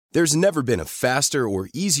There's never been a faster or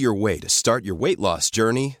easier way to start your weight loss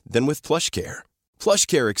journey than with PlushCare.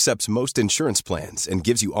 PlushCare accepts most insurance plans and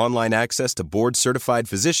gives you online access to board-certified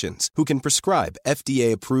physicians who can prescribe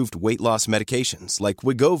FDA-approved weight loss medications like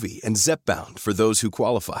Wegovy and Zepbound for those who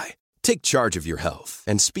qualify. Take charge of your health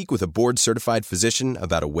and speak with a board-certified physician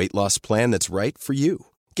about a weight loss plan that's right for you.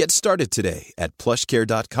 Get started today at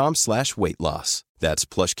plushcare.com/weight-loss. That's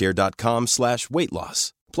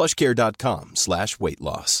plushcare.com/weight-loss.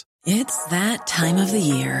 plushcare.com/weight-loss. It's that time of the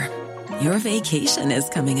year. Your vacation is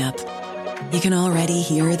coming up. You can already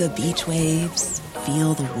hear the beach waves,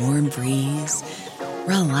 feel the warm breeze,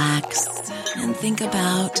 relax, and think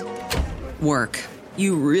about work.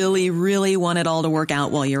 You really, really want it all to work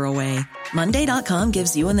out while you're away. Monday.com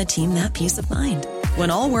gives you and the team that peace of mind. When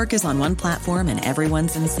all work is on one platform and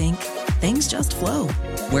everyone's in sync, things just flow.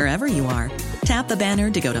 Wherever you are, tap the banner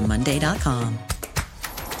to go to Monday.com.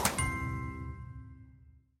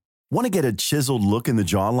 Want to get a chiseled look in the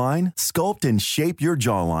jawline? Sculpt and shape your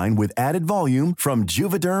jawline with added volume from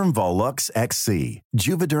Juvederm Volux XC.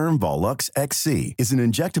 Juvederm Volux XC is an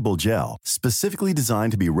injectable gel specifically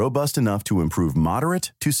designed to be robust enough to improve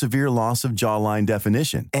moderate to severe loss of jawline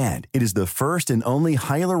definition. And it is the first and only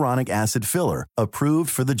hyaluronic acid filler approved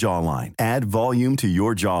for the jawline. Add volume to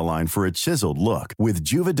your jawline for a chiseled look with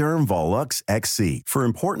Juvederm Volux XC. For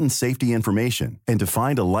important safety information and to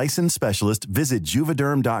find a licensed specialist, visit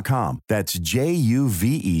juvederm.com. That's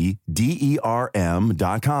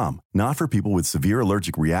JUVEDERM.com. Not for people with severe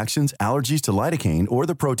allergic reactions, allergies to lidocaine, or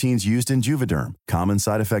the proteins used in Juvederm. Common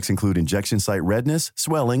side effects include injection site redness,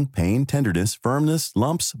 swelling, pain, tenderness, firmness,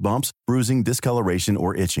 lumps, bumps, bruising, discoloration,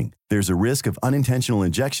 or itching. There's a risk of unintentional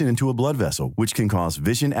injection into a blood vessel, which can cause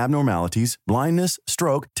vision abnormalities, blindness,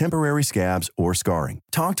 stroke, temporary scabs, or scarring.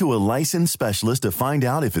 Talk to a licensed specialist to find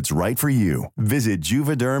out if it's right for you. Visit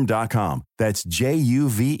Juvederm.com. That's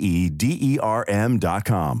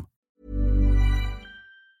JUVEDERM.com.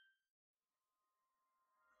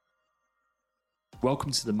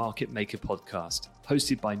 Welcome to the Market Maker podcast,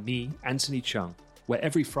 hosted by me, Anthony Chung, where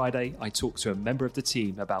every Friday I talk to a member of the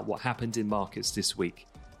team about what happened in markets this week.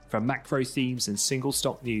 From macro themes and single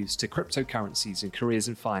stock news to cryptocurrencies and careers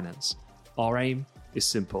in finance, our aim is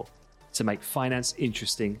simple: to make finance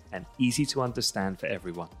interesting and easy to understand for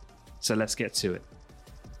everyone. So let's get to it.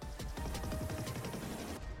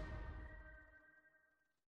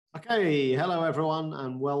 Okay, hello everyone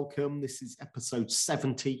and welcome. This is episode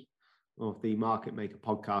 70 of the Market Maker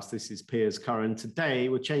podcast. This is Piers Curran. Today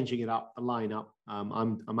we're changing it up, the lineup.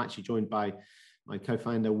 I'm actually joined by my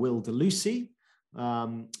co-founder Will DeLucy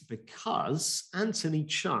because Anthony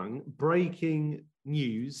Chung, breaking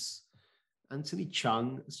news, Anthony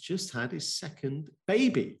Chung has just had his second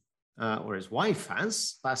baby, or his wife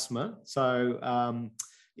has, Basma. So I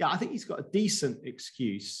think he's got a decent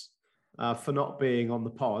excuse for not being on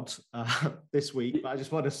the pod this week. But I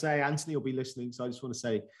just want to say, Anthony will be listening, so I just want to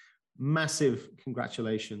say massive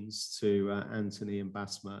congratulations to Anthony and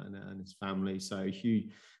Basma and his family. So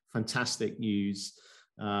huge, fantastic news.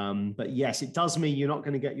 But yes, it does mean you're not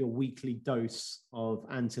going to get your weekly dose of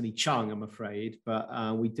Anthony Chung, I'm afraid.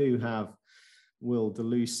 But we do have Will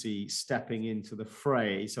DeLucy stepping into the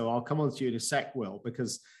fray. So I'll come on to you in a sec, Will,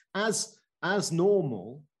 because as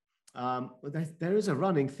normal, there is a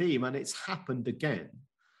running theme, and it's happened again.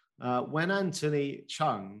 When Anthony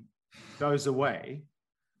Chung goes away,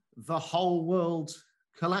 the whole world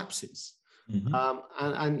collapses. Mm-hmm.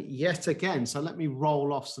 And yet again, so let me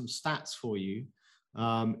roll off some stats for you.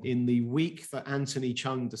 In the week that Anthony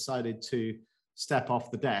Chung decided to step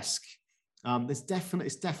off the desk, it's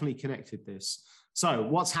definitely connected this. So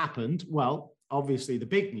what's happened? Well, obviously the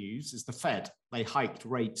big news is the Fed. They hiked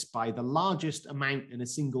rates by the largest amount in a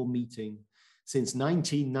single meeting since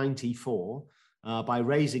 1994, by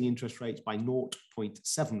raising interest rates by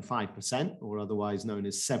 0.75%, or otherwise known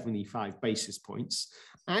as 75 basis points.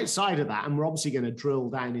 Outside of that, and we're obviously going to drill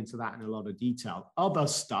down into that in a lot of detail, other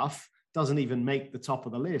stuff doesn't even make the top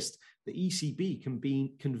of the list. The ECB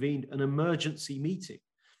convened an emergency meeting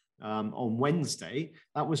on Wednesday.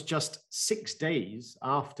 That was just 6 days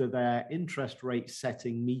after their interest rate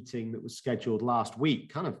setting meeting that was scheduled last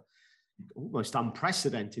week. Kind of almost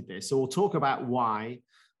unprecedented this. So we'll talk about why.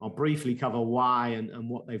 I'll briefly cover why and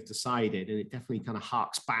what they've decided. And it definitely kind of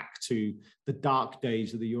harks back to the dark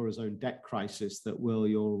days of the Eurozone debt crisis that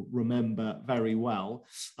you'll remember very well.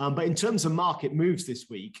 But in terms of market moves this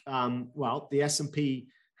week, the S&P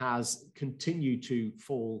has continued to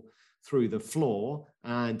fall through the floor.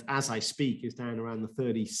 And as I speak, is down around the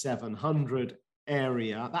 3,700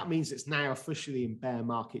 area. That means it's now officially in bear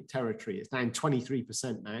market territory. It's down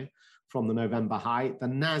 23% now from the November high. The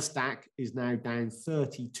NASDAQ is now down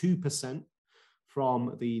 32%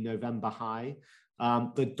 from the November high.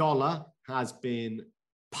 The dollar has been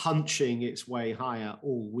punching its way higher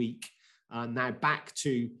all week. Now back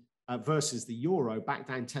to, versus the euro, back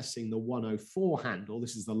down testing the 104 handle.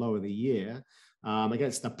 This is the low of the year.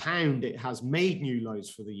 Against the pound, it has made new lows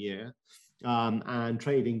for the year. And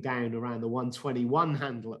trading down around the 121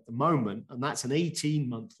 handle at the moment. And that's an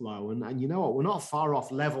 18-month low. And you know what? We're not far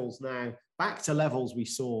off levels now, back to levels we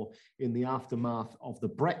saw in the aftermath of the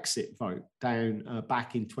Brexit vote down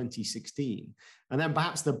back in 2016. And then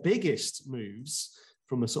perhaps the biggest moves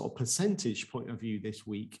from a sort of percentage point of view this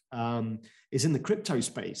week is in the crypto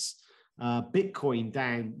space. Bitcoin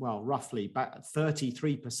down, well, roughly about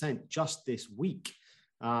 33% just this week.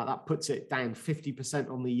 That puts it down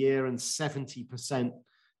 50% on the year and 70%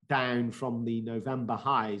 down from the November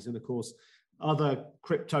highs. And of course, other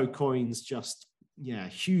crypto coins just,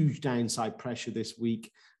 huge downside pressure this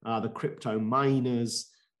week. The crypto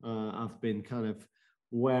miners have been kind of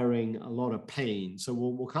wearing a lot of pain. So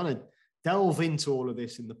we'll kind of delve into all of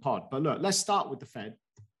this in the pod. But look, let's start with the Fed.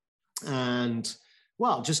 And,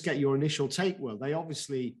 well, just get your initial take, Will. They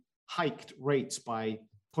obviously hiked rates by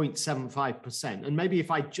 0.75%. And maybe if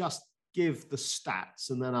I just give the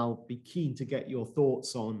stats, and then I'll be keen to get your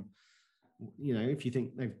thoughts on, if you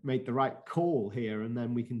think they've made the right call here, and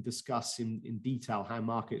then we can discuss in detail how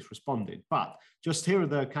markets responded. But just here are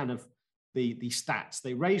the kind of the stats.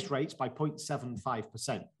 They raised rates by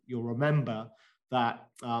 0.75%. You'll remember that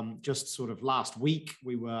just sort of last week,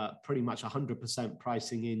 we were pretty much 100%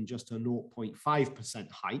 pricing in just a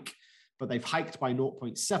 0.5% hike. But they've hiked by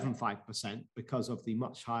 0.75% because of the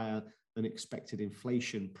much higher than expected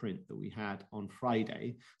inflation print that we had on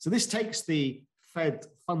Friday. So this takes the Fed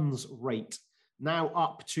funds rate now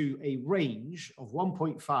up to a range of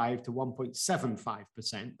 1.5 to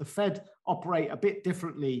 1.75%. The Fed operate a bit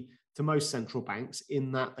differently to most central banks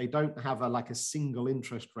in that they don't have a single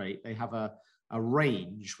interest rate. They have a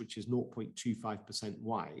range, which is 0.25%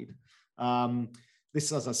 wide.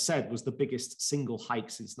 This, as I said, was the biggest single hike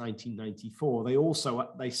since 1994.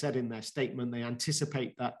 They said in their statement, they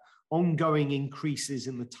anticipate that ongoing increases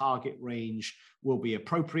in the target range will be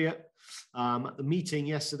appropriate. At the meeting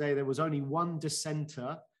yesterday, there was only one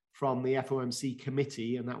dissenter from the FOMC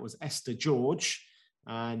committee, and that was Esther George.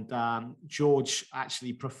 And George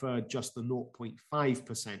actually preferred just the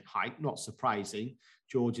 0.5% hike, not surprising.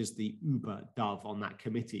 George is the uber dove on that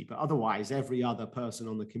committee, but otherwise every other person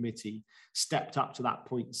on the committee stepped up to that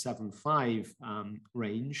 0.75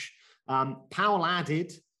 range. Powell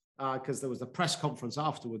added, because there was a press conference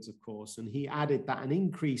afterwards, of course, and he added that an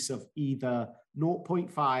increase of either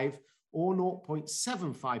 0.5 or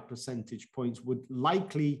 0.75 percentage points was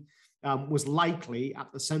likely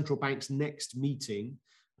at the central bank's next meeting,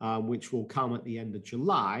 which will come at the end of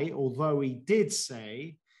July, although he did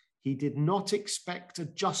say he did not expect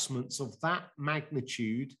adjustments of that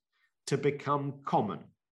magnitude to become common.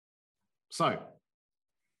 So,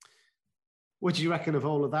 what do you reckon of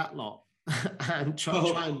all of that lot? And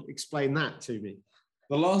try and explain that to me.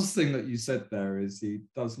 The last thing that you said there is he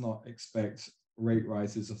does not expect rate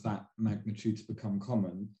rises of that magnitude to become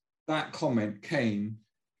common. That comment came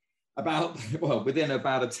within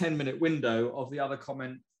about a 10-minute window of the other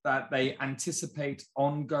comment that they anticipate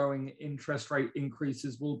ongoing interest rate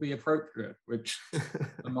increases will be appropriate, which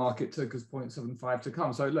the market took as 0.75 to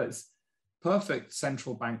come. So it's perfect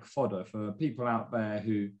central bank fodder for people out there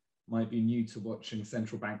who might be new to watching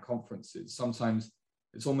central bank conferences. Sometimes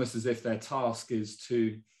it's almost as if their task is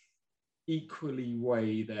to equally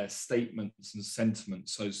weigh their statements and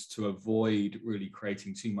sentiments so as to avoid really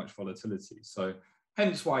creating too much volatility. So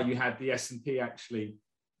hence why you had the S&P actually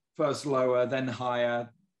first lower, then higher,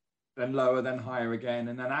 then lower, then higher again.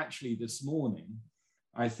 And then actually this morning,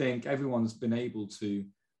 I think everyone's been able to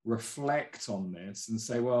reflect on this and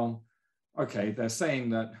say, well, okay, they're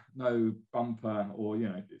saying that no bumper or,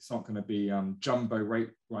 it's not going to be jumbo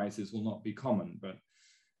rate rises will not be common. But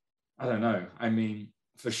I don't know. I mean,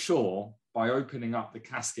 for sure, by opening up the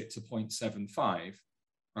casket to 0.75,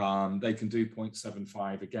 they can do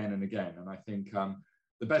 0.75 again and again. And I think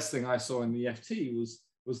the best thing I saw in the FT was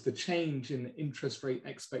the change in interest rate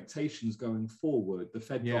expectations going forward. The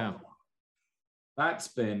Fed got that's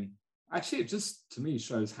been actually, it just to me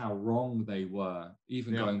shows how wrong they were,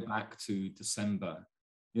 even going back to December.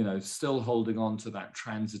 Still holding on to that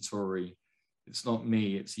transitory. It's not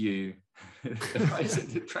me, it's you.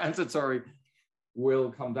 Transitory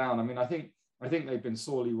will come down. I mean, I think they've been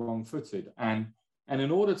sorely wrong-footed, and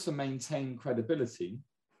in order to maintain credibility,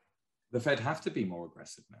 the Fed have to be more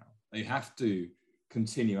aggressive now. They have to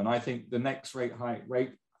continue, and I think the next rate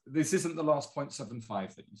this isn't the last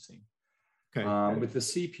 0.75 that you've seen. Okay. With the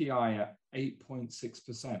CPI at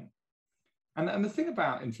 8.6%. And the thing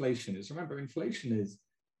about inflation is, remember, inflation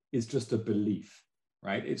is just a belief,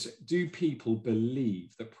 right? It's, do people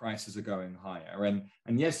believe that prices are going higher?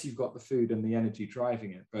 And yes, you've got the food and the energy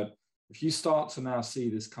driving it, but if you start to now see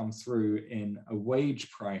this come through in a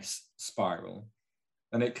wage price spiral,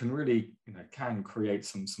 then it can really, can create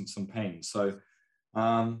some pain. So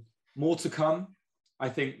more to come. I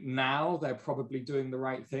think now they're probably doing the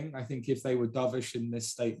right thing. I think if they were dovish in this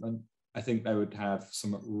statement, I think they would have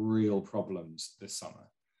some real problems this summer.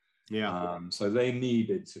 Yeah. So they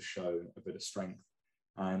needed to show a bit of strength.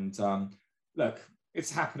 And look,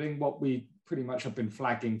 it's happening. What we pretty much have been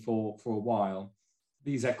flagging for a while.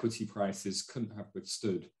 These equity prices couldn't have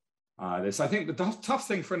withstood this. I think the tough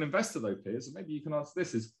thing for an investor, though, Piers, and maybe you can answer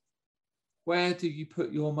this, is where do you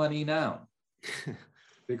put your money now?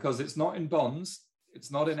 Because it's not in bonds, it's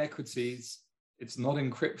not in equities, it's not in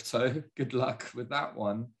crypto. Good luck with that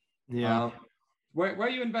one. Yeah. Where are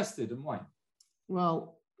you invested and why?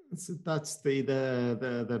 Well, that's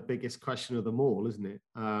the biggest question of them all, isn't it?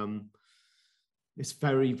 It's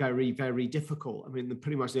very, very, very difficult. I mean,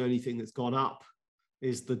 pretty much the only thing that's gone up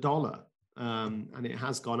is the dollar, and it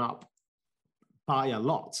has gone up by a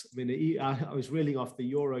lot. I mean, I was reeling off the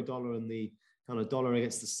euro dollar and the kind of dollar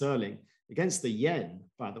against the sterling. Against the yen,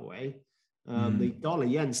 by the way, the dollar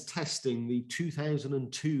yen's testing the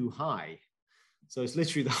 2002 high. So it's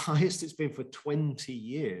literally the highest it's been for 20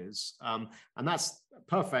 years. And that's a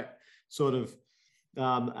perfect sort of,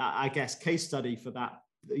 I guess, case study for that,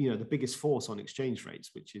 the biggest force on exchange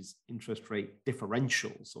rates, which is interest rate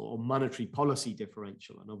differentials or monetary policy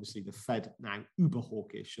differential. And obviously the Fed now uber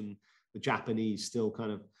hawkish and the Japanese still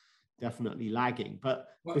kind of definitely lagging. But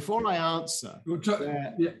before I answer...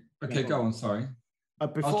 Okay, go on, sorry.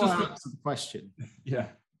 Before I answer the question,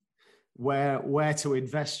 where to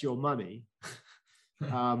invest your money,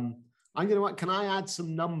 can I add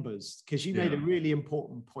some numbers? Because you made a really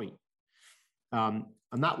important point. And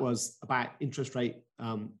that was about interest rate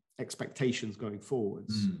expectations going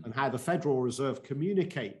forwards and how the Federal Reserve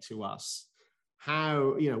communicate to us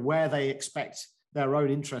how, where they expect their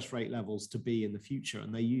own interest rate levels to be in the future.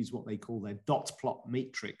 And they use what they call their dot plot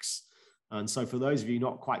matrix. And so for those of you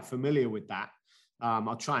not quite familiar with that,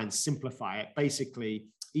 I'll try and simplify it. Basically,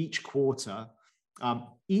 each quarter,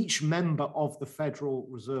 each member of the Federal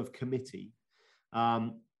Reserve Committee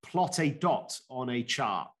plot a dot on a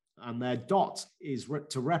chart. And their dot is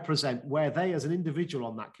to represent where they, as an individual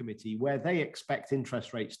on that committee, where they expect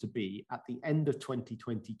interest rates to be at the end of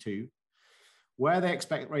 2022, where they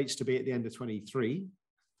expect rates to be at the end of 23,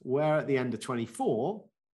 where at the end of 24,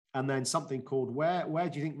 and then something called where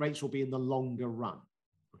do you think rates will be in the longer run?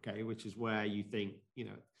 Okay, which is where you think,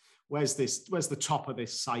 where's the top of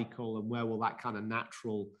this cycle and where will that kind of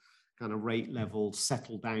natural kind of rate level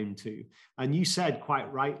settle down to? And you said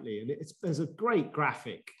quite rightly, and there's a great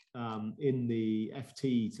graphic in the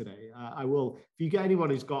FT today. I will, if you get anyone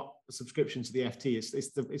who's got a subscription to the FT,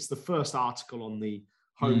 it's the first article on the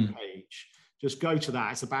homepage. Just go to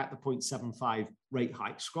that. It's about the 0.75 rate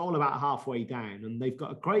hike. Scroll about halfway down, and they've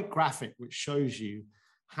got a great graphic which shows you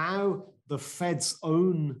how the Fed's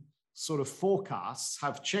own sort of forecasts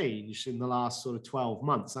have changed in the last sort of 12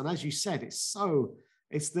 months. And as you said, it's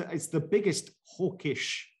the biggest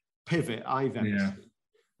hawkish pivot I've ever seen.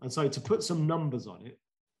 And so to put some numbers on it,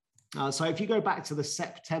 so if you go back to the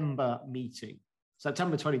September meeting,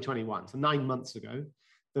 September 2021, so 9 months ago,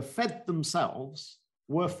 the Fed themselves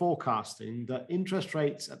were forecasting that interest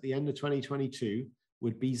rates at the end of 2022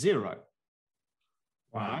 would be 0.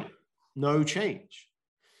 Wow. Right? No change.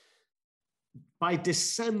 By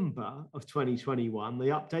December of 2021, they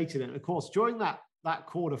updated it. And of course, during that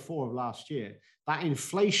quarter four of last year, that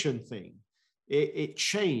inflation thing, it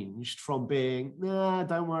changed from being,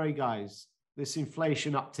 don't worry, guys, this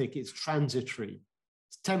inflation uptick, it's transitory.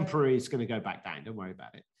 It's temporary. It's going to go back down. Don't worry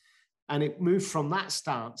about it. And it moved from that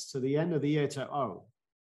stance to the end of the year to,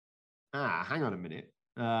 hang on a minute.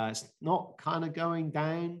 It's not kind of going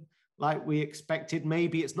down like we expected.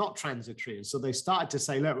 Maybe it's not transitory. And so they started to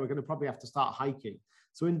say, look, we're going to probably have to start hiking.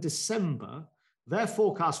 So in December, their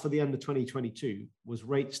forecast for the end of 2022 was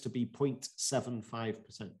rates to be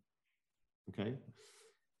 0.75%. Okay.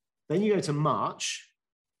 Then you go to March,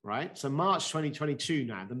 right? So March 2022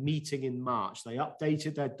 now, the meeting in March, they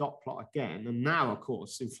updated their dot plot again. And now, of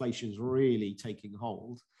course, inflation's really taking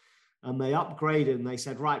hold. And they upgraded and they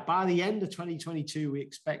said, right, by the end of 2022, we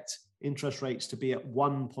expect interest rates to be at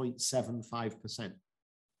 1.75%.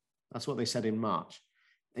 That's what they said in March.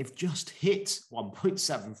 They've just hit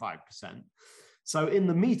 1.75%. So in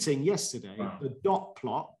the meeting yesterday, Wow. the dot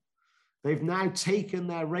plot, they've now taken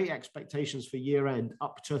their rate expectations for year end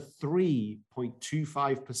up to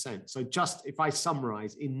 3.25%. So just if I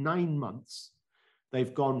summarize, in 9 months,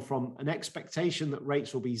 they've gone from an expectation that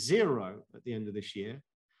rates will be 0 at the end of this year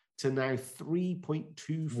to now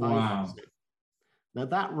 3.25%. Wow. Now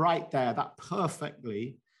that right there, that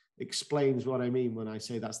perfectly explains what I mean when I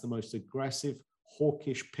say that's the most aggressive,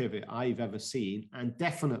 hawkish pivot I've ever seen, and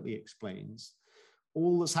definitely explains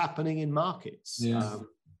all that's happening in markets. Yeah.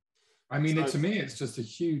 I mean, to me, it's just a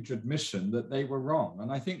huge admission that they were wrong.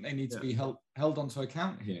 And I think they need to be held onto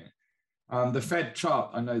account here. The Fed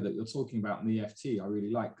chart, I know that you're talking about in the EFT, I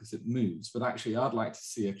really like because it moves, but actually I'd like to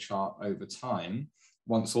see a chart over time,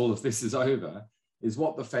 once all of this is over, is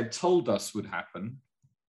what the Fed told us would happen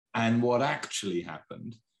and what actually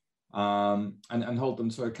happened, and hold them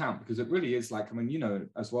to account, because it really is like, I mean, you know,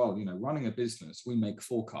 as well, you know, running a business, we make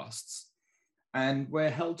forecasts and we're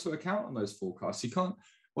held to account on those forecasts. You can't,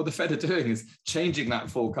 what the Fed are doing is changing that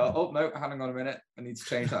forecast. Oh, no, hang on a minute. I need to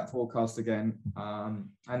change that forecast again. And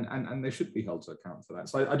they should be held to account for that.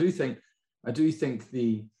 So I do think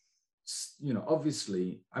the, you know,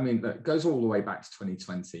 obviously, I mean, that goes all the way back to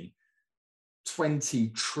 2020,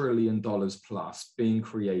 $20 trillion plus being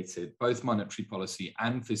created, both monetary policy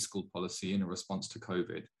and fiscal policy in a response to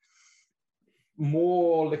COVID.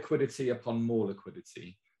 More liquidity upon more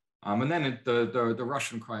liquidity. And then the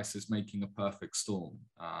Russian crisis making a perfect storm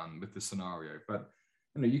with the scenario. But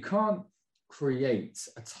you know, you can't create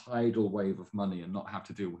a tidal wave of money and not have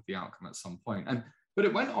to deal with the outcome at some point. But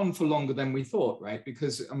it went on for longer than we thought, right?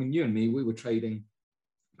 Because I mean, you and me, we were trading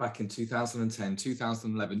back in 2010,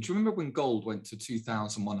 2011. Do you remember when gold went to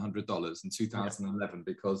 $2,100 in 2011?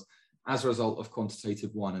 Because as a result of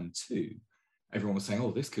quantitative 1 and 2, everyone was saying,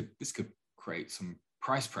 oh, this could create some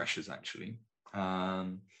price pressures actually.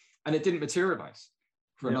 And it didn't materialize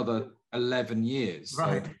for another 11 years.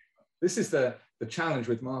 Right. So this is the challenge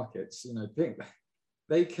with markets. You know,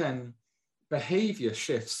 they can, behavior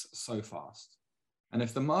shifts so fast. And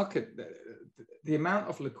if the market, the amount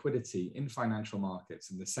of liquidity in financial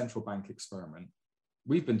markets in the central bank experiment,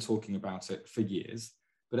 we've been talking about it for years,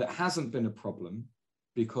 but it hasn't been a problem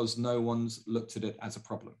because no one's looked at it as a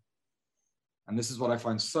problem. And this is what I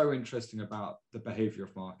find so interesting about the behavior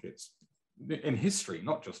of markets in history,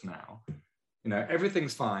 not just now. You know,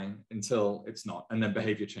 everything's fine until it's not, and then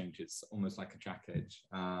behavior changes almost like a jack edge.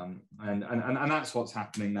 And that's what's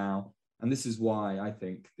happening now. And this is why I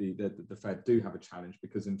think the Fed do have a challenge,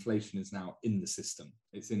 because inflation is now in the system.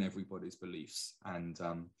 It's in everybody's beliefs, and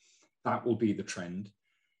that will be the trend.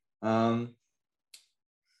 You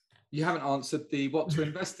haven't answered the what to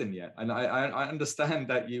invest in yet, and I understand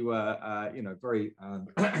that you were very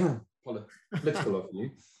political of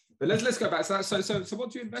you. But let's go back to that. So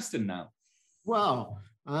what do you invest in now? Well,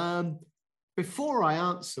 before I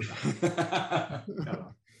answer that,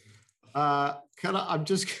 I'm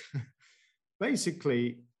just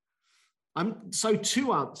basically,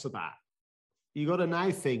 to answer that, you got to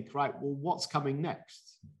now think, right, well, what's coming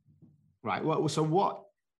next? Right. Well, so what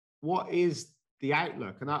is the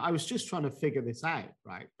outlook? And I was just trying to figure this out,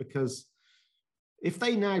 right? Because if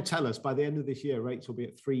they now tell us by the end of this year, rates will be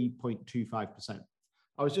at 3.25%,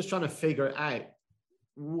 I was just trying to figure it out.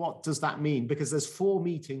 What does that mean? Because there's 4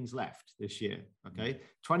 meetings left this year, okay?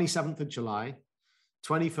 27th of July,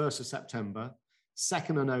 21st of September,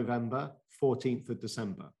 2nd of November, 14th of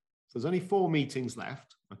December. So there's only 4 meetings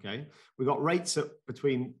left, okay? We've got rates at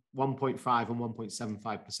between 1.5 and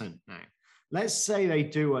 1.75% now. Let's say they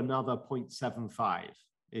do another 0.75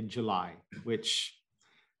 in July, which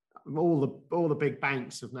all the big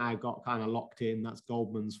banks have now got kind of locked in. That's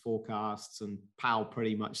Goldman's forecasts, and Powell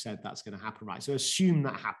pretty much said that's going to happen, right? So assume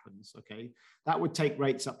that happens, okay? That would take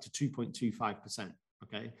rates up to 2.25%,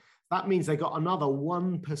 okay? That means they got another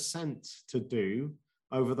 1% to do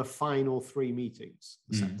over the final 3 meetings,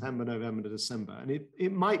 September, November to December. And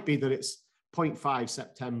it might be that it's 0.5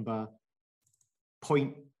 September,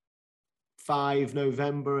 0.5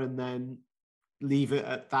 November, and then leave it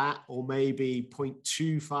at that, or maybe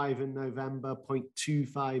 0.25 in November,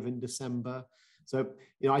 0.25 in December. So,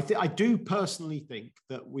 you know, I do personally think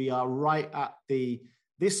that we are right at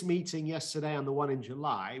this meeting yesterday and the one in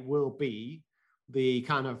July will be the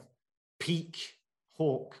kind of peak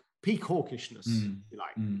hawkishness, if you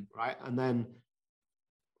like, right? And then,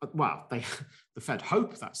 well, the Fed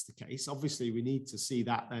hope that's the case. Obviously, we need to see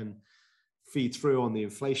that then feed through on the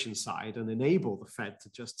inflation side and enable the Fed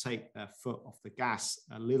to just take their foot off the gas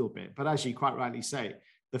a little bit. But as you quite rightly say,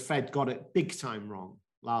 the Fed got it big time wrong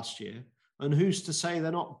last year. And who's to say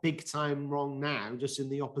they're not big time wrong now, just in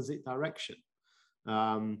the opposite direction?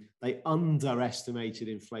 They underestimated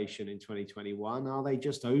inflation in 2021. Are they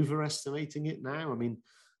just overestimating it now? I mean,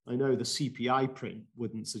 I know the CPI print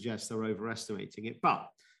wouldn't suggest they're overestimating it, but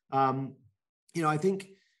I think,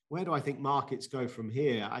 where do I think markets go from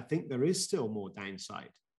here? I think there is still more downside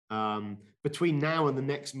between now and the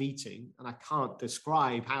next meeting, and I can't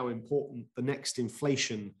describe how important the next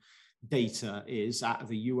inflation data is out of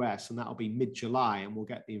the US, and that'll be mid-July, and we'll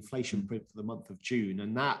get the inflation print for the month of June,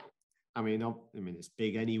 and that. I mean, it's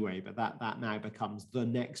big anyway, but that now becomes the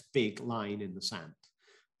next big line in the sand,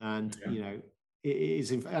 and it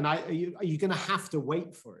is. And are you going to have to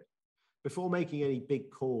wait for it before making any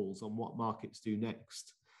big calls on what markets do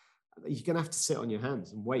next? You're going to have to sit on your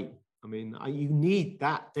hands and wait. I mean, you need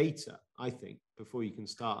that data, I think, before you can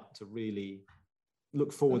start to really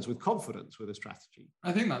look forwards with confidence with a strategy.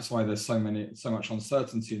 I think that's why there's so much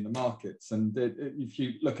uncertainty in the markets. And if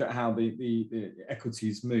you look at how the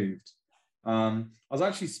equities moved, I was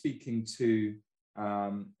actually speaking to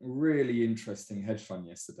a really interesting hedge fund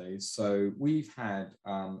yesterday. So we've had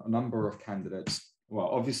a number of candidates. Well,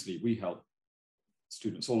 obviously we help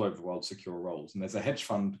students all over the world secure roles. And there's a hedge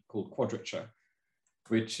fund called Quadrature,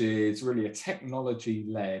 which is really a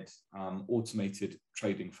technology-led automated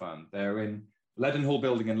trading firm. They're in Leadenhall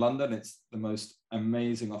building in London. It's the most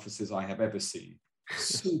amazing offices I have ever seen.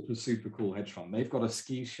 Super, super cool hedge fund. They've got a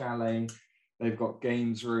ski chalet. They've got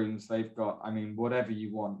games rooms. They've got, whatever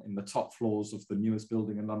you want in the top floors of the newest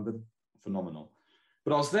building in London. Phenomenal.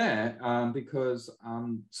 But I was there because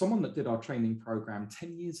someone that did our training program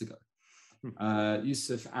 10 years ago,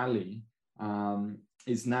 Yusuf Ali,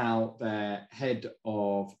 is now their head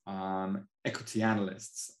of equity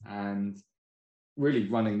analysts and really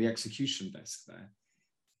running the execution desk there.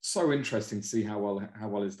 So interesting to see how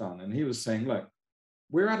well it's done. And he was saying, look,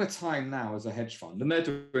 we're at a time now as a hedge fund, and they're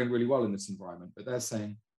doing really well in this environment, but they're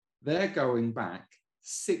saying they're going back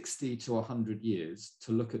 60 to 100 years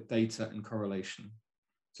to look at data and correlation,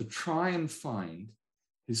 to try and find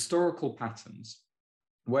historical patterns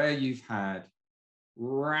where you've had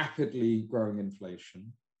rapidly growing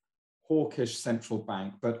inflation, hawkish central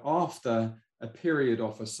bank, but after a period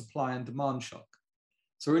of a supply and demand shock.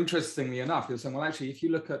 So interestingly enough, you're saying, well, actually, if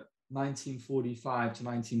you look at 1945 to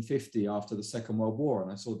 1950 after the Second World War,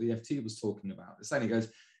 and I saw the FT was talking about this, and he goes,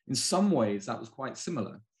 in some ways that was quite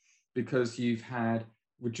similar, because you've had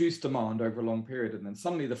reduced demand over a long period, and then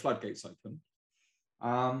suddenly the floodgates open.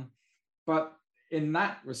 But in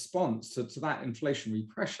that response to that inflationary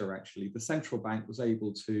pressure, actually, the central bank was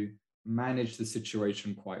able to manage the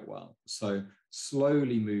situation quite well. So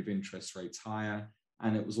slowly move interest rates higher,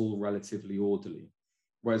 and it was all relatively orderly.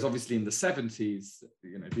 Whereas obviously in the 70s,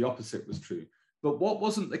 the opposite was true. But what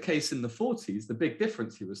wasn't the case in the 40s, the big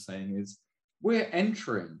difference he was saying is we're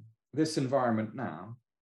entering this environment now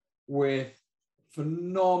with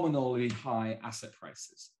phenomenally high asset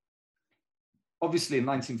prices. Obviously in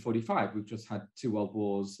 1945, we've just had 2 world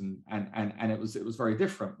wars and it was very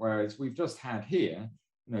different. Whereas we've just had here,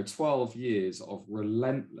 12 years of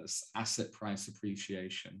relentless asset price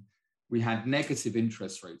appreciation. We had negative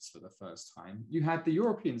interest rates for the first time. You had the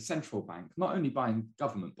European Central Bank not only buying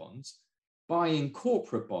government bonds, buying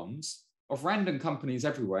corporate bonds of random companies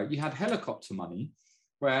everywhere. You had helicopter money,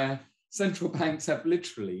 where central banks have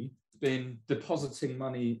literally been depositing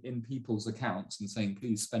money in people's accounts and saying,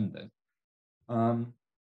 please spend it.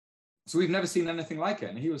 So we've never seen anything like it.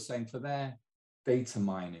 And he was saying for their data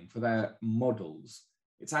mining, for their models,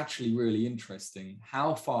 it's actually really interesting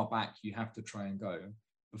how far back you have to try and go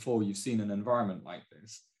before you've seen an environment like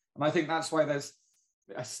this. And I think that's why there's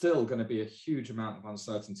still going to be a huge amount of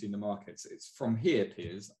uncertainty in the markets. It's from here,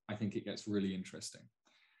 Piers, I think it gets really interesting.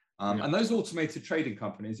 And those automated trading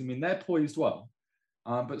companies, they're poised well,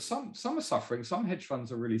 but some are suffering. Some hedge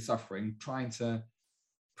funds are really suffering, trying to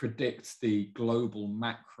predict the global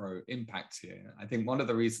macro impact here. I think one of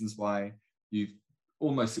the reasons why you've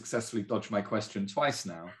almost successfully dodged my question twice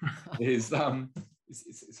now is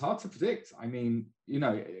it's hard to predict.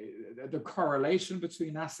 The correlation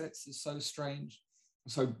between assets is so strange,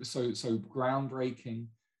 so groundbreaking.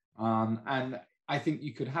 And I think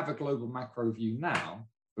you could have a global macro view now,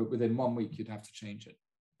 but within 1 week, you'd have to change it.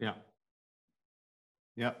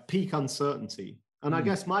 Yeah. Peak uncertainty. And I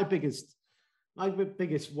guess my biggest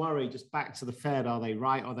worry, just back to the Fed, are they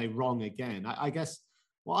right? Are they wrong again? I guess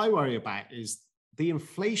what I worry about is the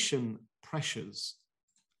inflation pressures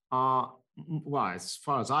are, well, as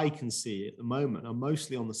far as I can see at the moment, are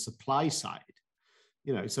mostly on the supply side.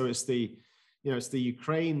 So it's the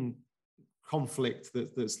Ukraine conflict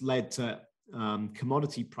that's led to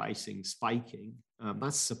commodity pricing spiking.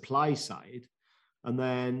 That's supply side. And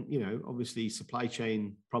then, obviously supply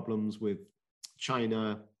chain problems with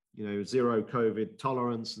China, zero COVID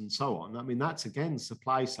tolerance and so on. I mean, that's again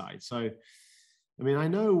supply side. So, I mean, I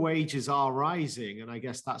know wages are rising, and I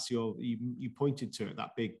guess that's you pointed to it.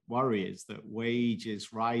 That big worry is that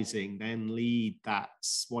wages rising then lead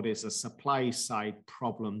that's what is a supply side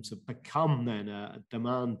problem to become then a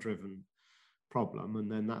demand driven problem,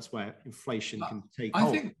 and then that's where inflation can take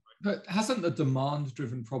hold. I think, but hasn't the demand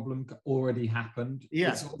driven problem already happened?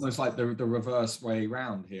 Yeah, it's almost like the reverse way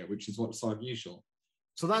round here, which is what's so unusual.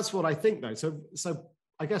 So that's what I think, though. So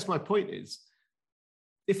I guess my point is,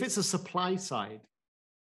 if it's a supply side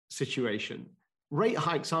situation, rate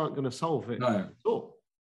hikes aren't going to solve it at all.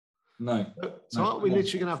 No. So aren't we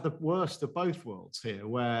literally going to have the worst of both worlds here,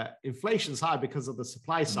 where inflation's high because of the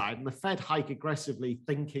supply side and the Fed hike aggressively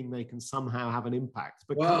thinking they can somehow have an impact?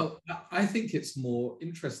 But well, I think it's more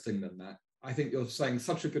interesting than that. I think you're saying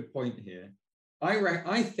such a good point here.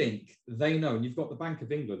 I think they know, and you've got the Bank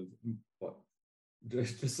of England, what,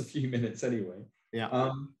 just a few minutes anyway.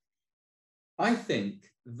 Yeah. I think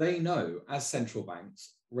they know, as central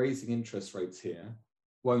banks, raising interest rates here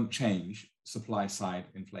won't change supply side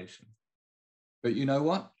inflation. But you know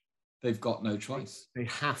what? They've got no choice. They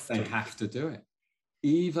have to do it,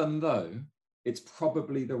 even though it's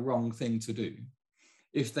probably the wrong thing to do.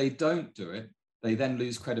 If they don't do it, they then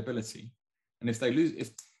lose credibility. And if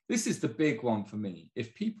this is the big one for me,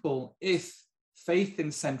 if faith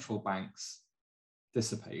in central banks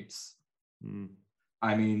dissipates,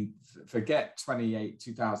 I mean, forget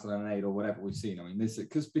 2008 or whatever we've seen. I mean,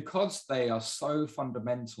 because they are so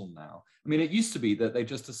fundamental now. I mean, it used to be that they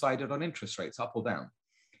just decided on interest rates up or down,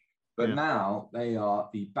 but now they are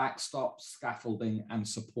the backstop, scaffolding, and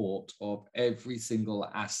support of every single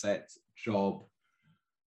asset, job,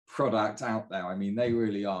 product out there. I mean, they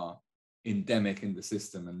really are endemic in the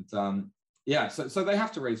system, and so they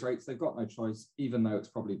have to raise rates. They've got no choice, even though it's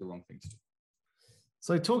probably the wrong thing to do.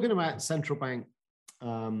 So, talking about central bank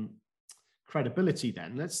credibility,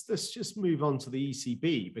 then let's just move on to the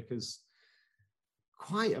ECB, because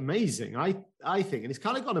quite amazing, I think, and it's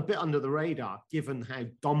kind of gone a bit under the radar given how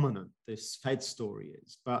dominant this Fed story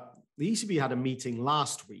is. But the ECB had a meeting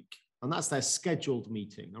last week, and that's their scheduled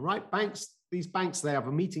meeting. All right, these banks, they have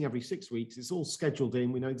a meeting every 6 weeks. It's all scheduled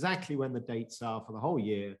in. We know exactly when the dates are for the whole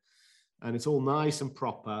year, and it's all nice and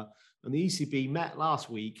proper. And the ECB met last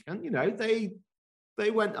week, and they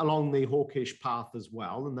went along the hawkish path as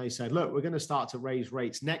well. And they said, look, we're going to start to raise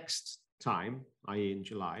rates next time, i.e. in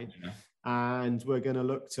July. Yeah. And we're going to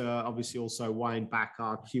look to obviously also wind back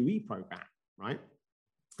our QE program, right?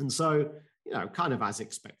 And so, kind of as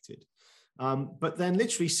expected. But then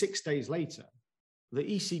literally 6 days later, the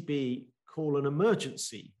ECB call an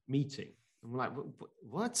emergency meeting. And we're like,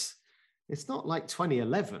 what? It's not like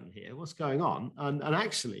 2011 here. What's going on? And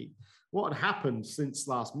actually, what had happened since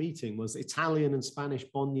last meeting was Italian and Spanish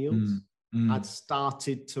bond yields had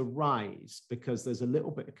started to rise, because there's a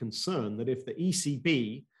little bit of concern that if the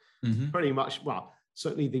ECB pretty much,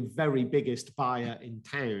 certainly the very biggest buyer in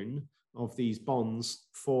town of these bonds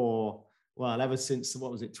for, ever since,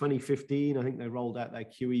 2015, I think they rolled out their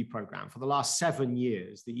QE program. For the last 7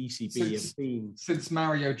 years, the ECB have been... Since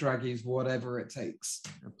Mario Draghi's whatever it takes.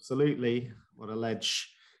 Absolutely. What a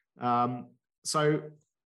ledge. So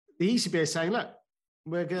the ECB is saying, look,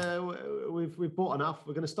 we've bought enough,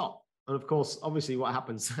 we're going to stop. And of course, obviously what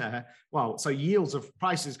happens there, so yields of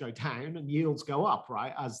prices go down and yields go up,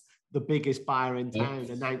 right? As the biggest buyer in town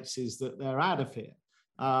announces that they're out of here.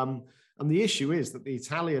 And the issue is that the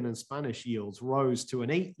Italian and Spanish yields rose to an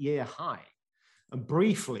 8-year high. And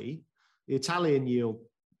briefly, the Italian yield,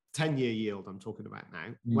 10-year yield I'm talking about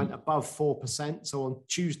now, went above 4%. So on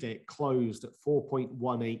Tuesday, it closed at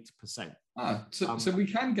 4.18%. So we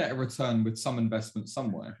can get a return with some investment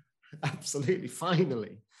somewhere. Absolutely,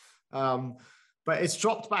 finally. But it's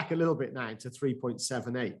dropped back a little bit now to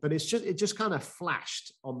 3.78. But it just kind of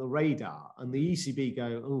flashed on the radar. And the ECB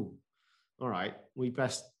go, oh, all right, we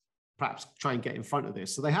best perhaps try and get in front of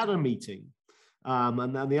this. So they had a meeting.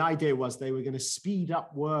 And then the idea was they were going to speed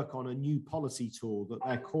up work on a new policy tool that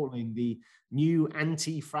they're calling the new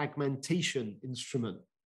anti-fragmentation instrument.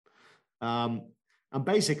 And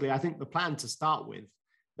basically, I think the plan to start with,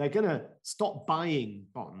 they're going to stop buying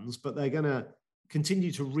bonds, but they're going to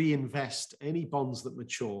continue to reinvest any bonds that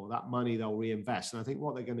mature. That money they'll reinvest. And I think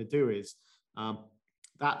what they're going to do is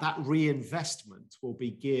that reinvestment will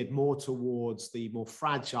be geared more towards the more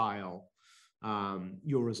fragile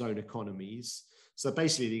Eurozone economies. So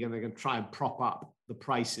basically, they're going to try and prop up the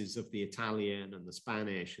prices of the Italian and the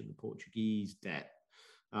Spanish and the Portuguese debt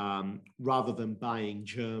rather than buying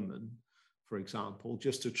German for example,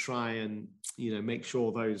 just to try and, make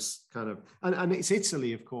sure those kind of, and it's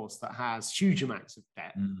Italy, of course, that has huge amounts of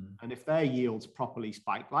debt. And if their yields properly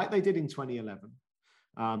spike, like they did in 2011,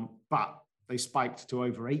 but they spiked to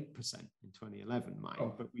over 8% in 2011, Mike.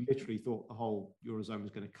 Oh. But we literally thought the whole Eurozone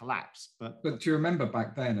was going to collapse. But do you remember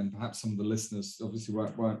back then, and perhaps some of the listeners obviously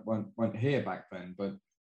weren't here back then, but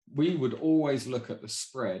we would always look at the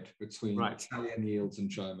spread between Italian yields and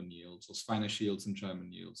German yields, or Spanish yields and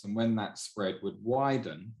German yields. And when that spread would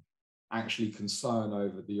widen, actually concern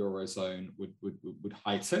over the Eurozone would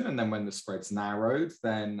heighten. And then when the spreads narrowed,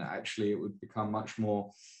 then actually it would become much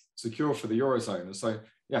more secure for the Eurozone. And so,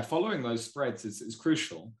 yeah, following those spreads is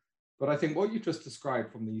crucial. But I think what you just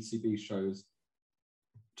described from the ECB shows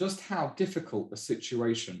just how difficult a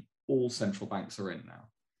situation all central banks are in now.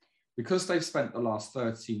 Because they've spent the last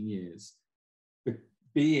 13 years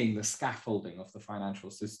being the scaffolding of the financial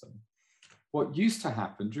system. What used to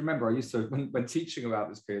happen, do you remember, I used to, when teaching about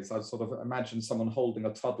this period, I'd sort of imagine someone holding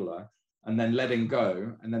a toddler and then letting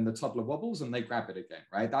go, and then the toddler wobbles and they grab it again,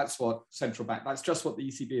 right? That's what central bank, that's just what the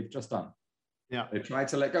ECB have just done. Yeah. They try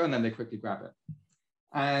to let go and then they quickly grab it.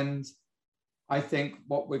 And I think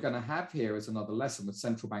what we're going to have here is another lesson with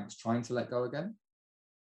central banks trying to let go again,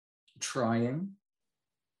 trying,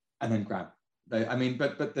 and then grab.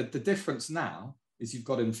 But the difference now is you've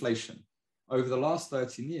got inflation. Over the last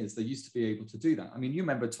 13 years, they used to be able to do that. I mean, you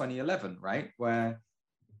remember 2011, right? Where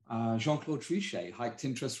Jean-Claude Trichet hiked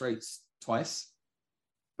interest rates twice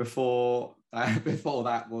before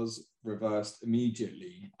that was reversed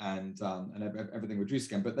immediately and everything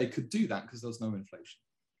reduced again. But they could do that because there was no inflation.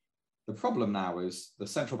 The problem now is the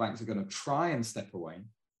central banks are going to try and step away,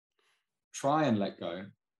 try and let go.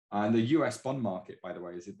 And the US bond market, by the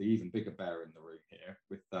way, is the even bigger bear in the room here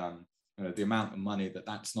with the amount of money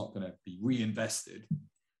that's not going to be reinvested.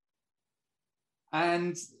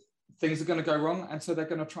 And things are going to go wrong. And so they're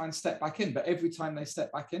going to try and step back in. But every time they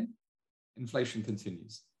step back in, inflation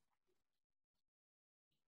continues.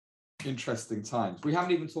 Interesting times. We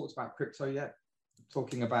haven't even talked about crypto yet,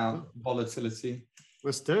 talking about volatility.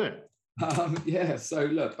 Let's do it. So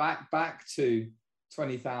look, back to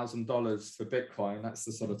 $20,000 for Bitcoin. That's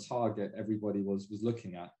the sort of target everybody was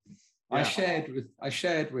looking at. Yeah. I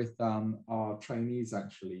shared with our trainees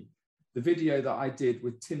actually the video that I did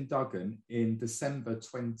with Tim Duggan in December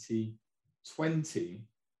 2020,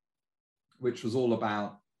 which was all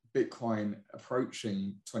about Bitcoin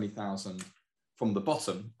approaching 20,000 from the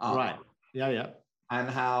bottom up. Right. Yeah. And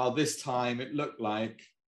how this time it looked like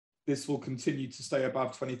this will continue to stay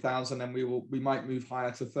above 20,000 and we might move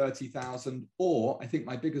higher to 30,000, or I think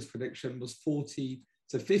my biggest prediction was 40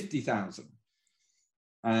 to 50,000.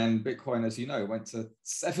 And Bitcoin, as you know, went to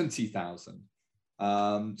 70,000.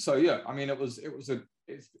 So yeah, I mean,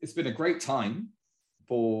 it's been a great time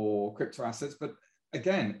for crypto assets, but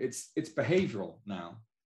again, it's behavioral now.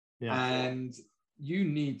 Yeah. And you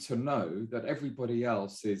need to know that everybody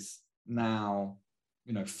else is now,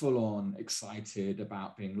 full on excited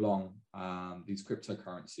about being long these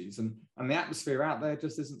cryptocurrencies, and the atmosphere out there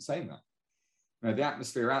just isn't saying that. The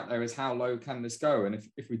atmosphere out there is how low can this go? And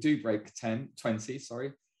if we do break 20,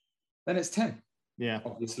 then it's 10. Yeah,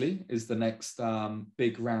 obviously is the next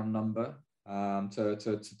big round number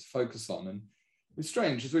to focus on. And it's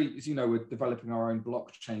strange, as we're developing our own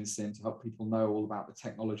blockchain sim to help people know all about the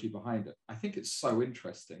technology behind it. I think it's so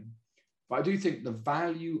interesting. But I do think the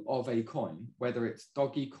value of a coin, whether it's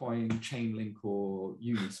Dogecoin, Chainlink, or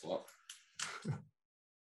Uniswap,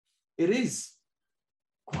 it is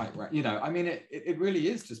quite right. It really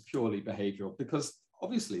is just purely behavioral, because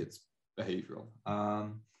obviously it's behavioral.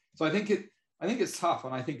 So I think it's tough,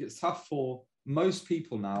 and I think it's tough for most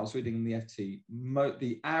people now. I was reading in the FT,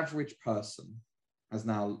 the average person has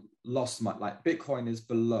now lost money. Like Bitcoin is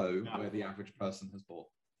below where the average person has bought.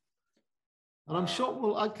 And I'm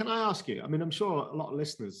sure, can I ask you? I mean, I'm sure a lot of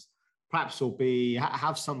listeners perhaps will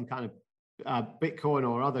have some kind of Bitcoin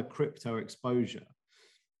or other crypto exposure.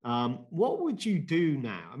 What would you do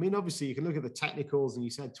now? I mean, obviously, you can look at the technicals, and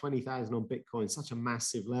you said 20,000 on Bitcoin, such a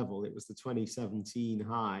massive level. It was the 2017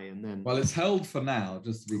 high, and then... Well, it's held for now,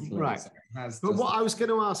 just to be clear. Right. But what I was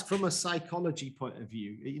going to ask from a psychology point of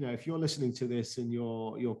view, if you're listening to this and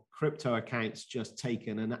your crypto account's just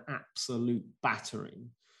taken an absolute battering,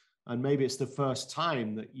 and maybe it's the first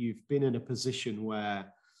time that you've been in a position where,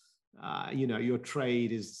 your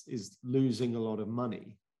trade is losing a lot of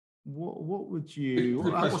money. What would you?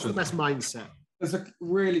 What's the best mindset? There's a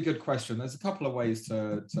really good question. There's a couple of ways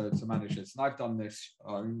to manage this, and I've done this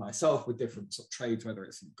myself with different sort of trades, whether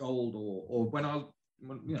it's in gold or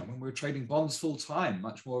when we're trading bonds full time,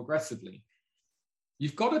 much more aggressively.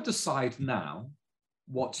 You've got to decide now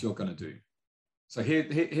what you're going to do. So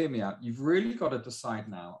hear me out. You've really got to decide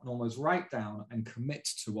now and almost write down and commit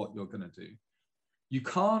to what you're going to do. You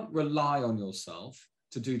can't rely on yourself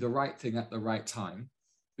to do the right thing at the right time,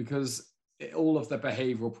 because all of the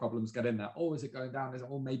behavioral problems get in there. Oh, is it going down? Is it,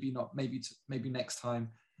 oh, maybe not, maybe next time.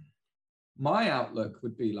 My outlook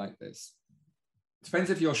would be like this. Depends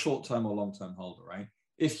if you're a short-term or long-term holder, right?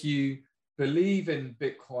 If you believe in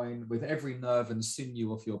Bitcoin with every nerve and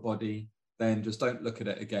sinew of your body, then just don't look at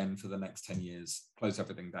it again for the next 10 years, close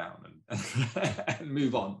everything down and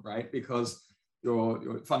move on, right? Because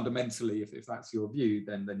you're fundamentally, if that's your view,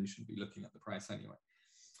 then you shouldn't be looking at the price anyway.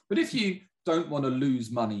 But if you don't want to lose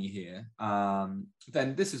money here,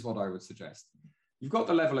 then this is what I would suggest. You've got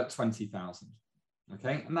the level at 20,000,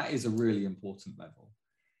 okay? And that is a really important level.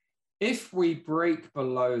 If we break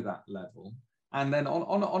below that level, and then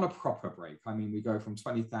on a proper break, I mean, we go from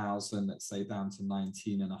 20,000, let's say, down to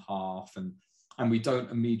 19.5, and we don't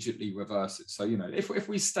immediately reverse it. So, if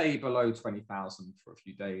we stay below 20,000 for a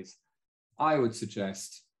few days, I would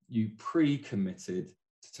suggest you pre-committed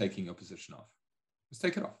to taking your position off. Just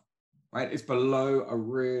take it off, right? It's below a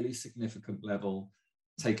really significant level.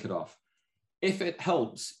 Take it off. If it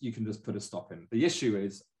helps, you can just put a stop in. The issue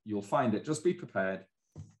is you'll find it. Just be prepared.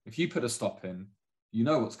 If you put a stop in, you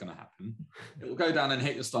know what's going to happen. It will go down and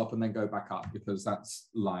hit your stop and then go back up, because that's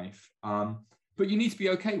life. But you need to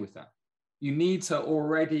be okay with that. You need to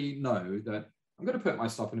already know that I'm going to put my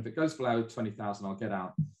stop, and if it goes below 20,000, I'll get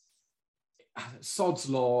out. Sod's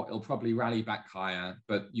law, it'll probably rally back higher,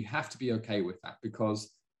 but you have to be okay with that,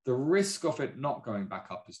 because the risk of it not going back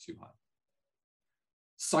up is too high.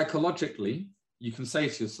 Psychologically, you can say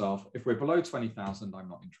to yourself, if we're below 20,000, I'm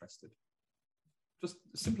not interested. Just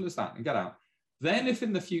as simple as that, and get out. Then if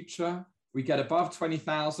in the future we get above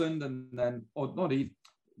 20,000, and then, or not even,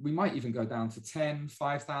 we might even go down to 10,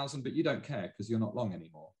 5,000, but you don't care because you're not long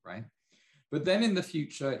anymore, right? But then in the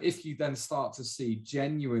future, if you then start to see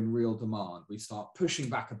genuine real demand, we start pushing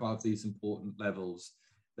back above these important levels,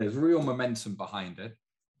 there's real momentum behind it,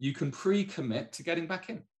 you can pre-commit to getting back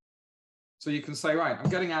in. So you can say, right, I'm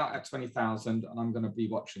getting out at 20,000 and I'm going to be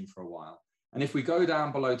watching for a while. And if we go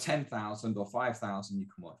down below 10,000 or 5,000, you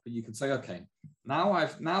can watch. But you can say, okay,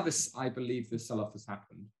 I believe this sell-off has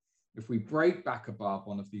happened. If we break back above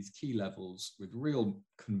one of these key levels with real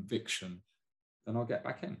conviction, then I'll get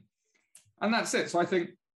back in. And that's it. So I think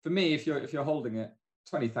for me, if you're holding it,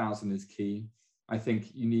 20,000 is key. I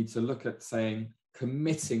think you need to look at saying,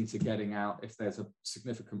 committing to getting out if there's a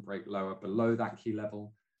significant break lower below that key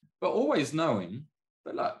level, but always knowing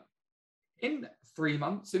that, look, in 3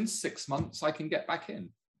 months, in 6 months, I can get back in.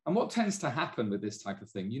 And what tends to happen with this type of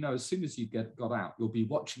thing, as soon as you got out, you'll be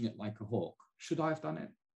watching it like a hawk. Should I have done it?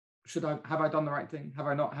 Have I done the right thing? Have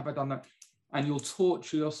I not? Have I done that? And you'll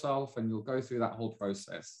torture yourself and you'll go through that whole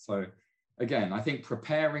process. So again, I think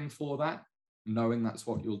preparing for that, knowing that's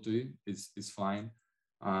what you'll do is fine.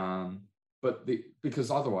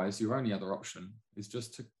 Because otherwise your only other option is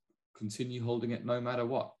just to continue holding it no matter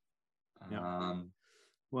what.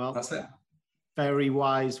 Well, that's it. Very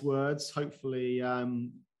wise words. Hopefully the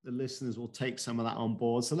listeners will take some of that on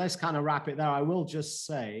board. So let's kind of wrap it there. I will just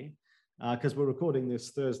say, because we're recording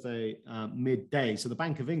this Thursday midday, so the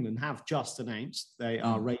Bank of England have just announced they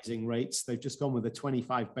are raising rates. They've just gone with another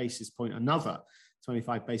 25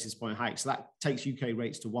 basis point hike. So that takes UK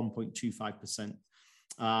rates to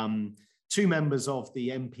 1.25%. Two members of the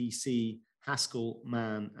MPC, Haskell,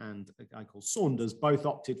 Mann, and a guy called Saunders, both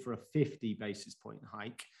opted for a 50 basis point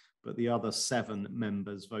hike, but the other 7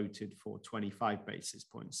 members voted for 25 basis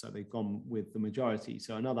points. So they've gone with the majority.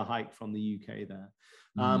 So another hike from the UK there.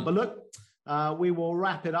 But look, we will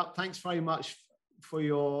wrap it up. Thanks very much for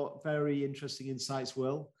your very interesting insights,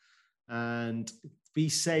 Will. And be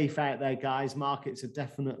safe out there, guys. Markets are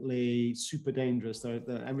definitely super dangerous.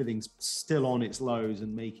 Everything's still on its lows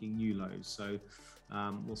and making new lows. So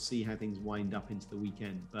we'll see how things wind up into the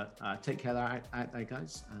weekend. But take care out there,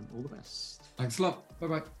 guys, and all the best. Thanks a lot.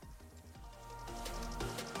 Bye-bye.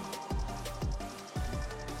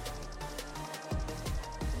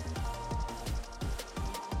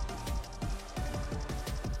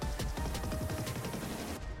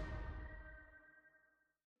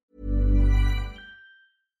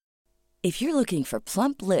 If you're looking for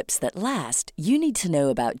plump lips that last, you need to know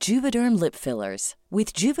about Juvederm lip fillers.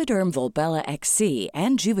 With Juvederm Volbella XC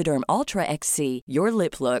and Juvederm Ultra XC, your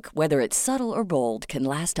lip look, whether it's subtle or bold, can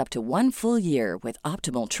last up to 1 full year with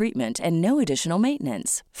optimal treatment and no additional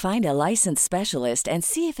maintenance. Find a licensed specialist and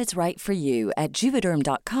see if it's right for you at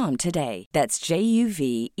Juvederm.com today. That's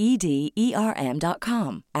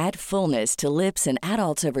JUVEDERM.com. Add fullness to lips in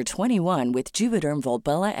adults over 21 with Juvederm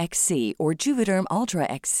Volbella XC or Juvederm Ultra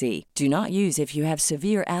XC. Do not use if you have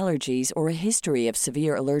severe allergies or a history of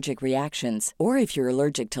severe allergic reactions, or if you're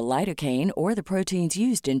allergic to lidocaine or the proteins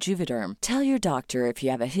used in Juvederm. Tell your doctor if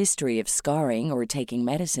you have a history of scarring or taking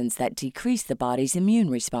medicines that decrease the body's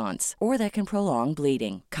immune response or that can prolong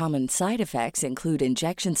bleeding. Common side effects include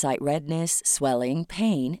injection site redness, swelling,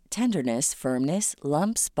 pain, tenderness, firmness,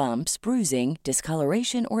 lumps, bumps, bruising,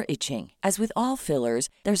 discoloration, or itching. As with all fillers,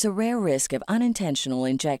 there's a rare risk of unintentional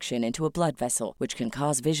injection into a blood vessel, which can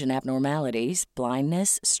cause vision abnormalities,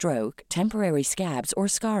 blindness, stroke, temporary scabs, or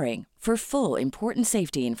scarring. For full, important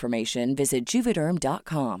safety information, visit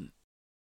Juvederm.com.